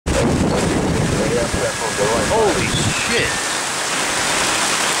shit.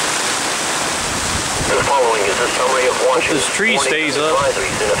 The following is a summary of Washington's this tree stays up.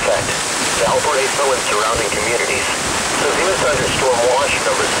 advisories in effect. Valparaiso and surrounding communities. Severe thunderstorm watch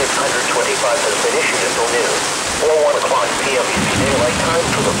number 625 has been issued until noon, or 1 o'clock p.m. Eastern Daylight Time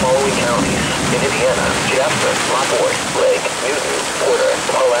for the following counties: in Indiana, Jasper, LaPorte, Lake, Newton, Porter,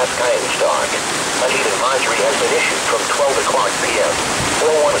 Alaska, and Stock. A heat advisory has been issued from 12 o'clock p.m.,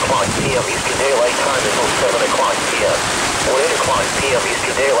 or 1 o'clock p.m. Eastern Daylight Time until 7 o'clock p.m., or 8 o'clock p.m.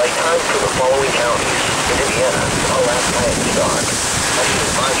 Eastern Daylight Time for the following counties: in Indiana, Alaska, and Stock. A heat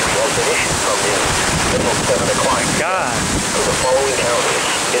advisory has been issued from noon until 7 o'clock God. for the following counties: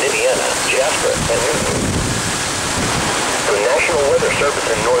 in Indiana, Jasper, and Newton. The National Weather Service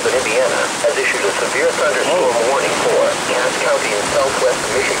in northern Indiana has issued a severe thunderstorm warning for Cass County in southwest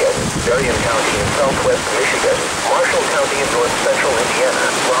Michigan, Berrien County in southwest Michigan, Marshall County in north central Indiana,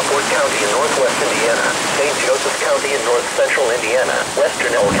 Rockport County in northwest Indiana, St. Joseph County in north central Indiana,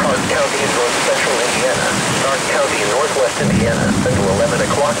 Western Elkhart County in north central Indiana, Stark County in northwest Indiana until 11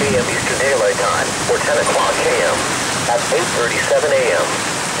 o'clock a.m. Eastern Daylight Time, or 10 o'clock a.m. At 8:37 a.m.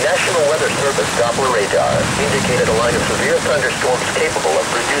 National Weather Service Doppler radar indicated a line of severe thunderstorms capable of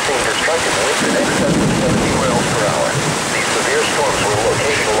producing destructive winds in excess of 70 miles per hour. These severe storms were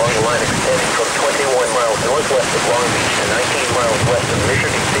located along a line extending from 21 miles northwest of Long Beach to 19 miles west of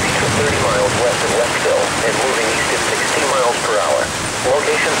Michigan City to 30 miles west of Westville and moving east at 60 miles per hour.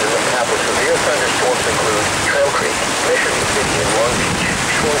 Locations in the path of severe thunderstorms include Trail Creek, Michigan City and Long Beach,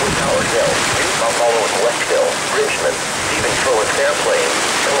 Shorewood, Tower Hill, New Buffalo and Westville, Richmond, Stevensville and Champlain,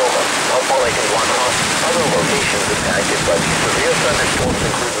 Coloma, Buffalo Lake and Blackhawk. Other locations impacted by these severe thunderstorms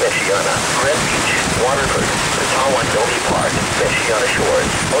include Michiana, Grand Beach, Waterford, Ottawa, Novi Park, Michiana Shores,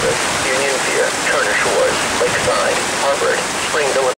 Otis, Union Pier, Turner Shores, Lakeside, Harvard, Springville,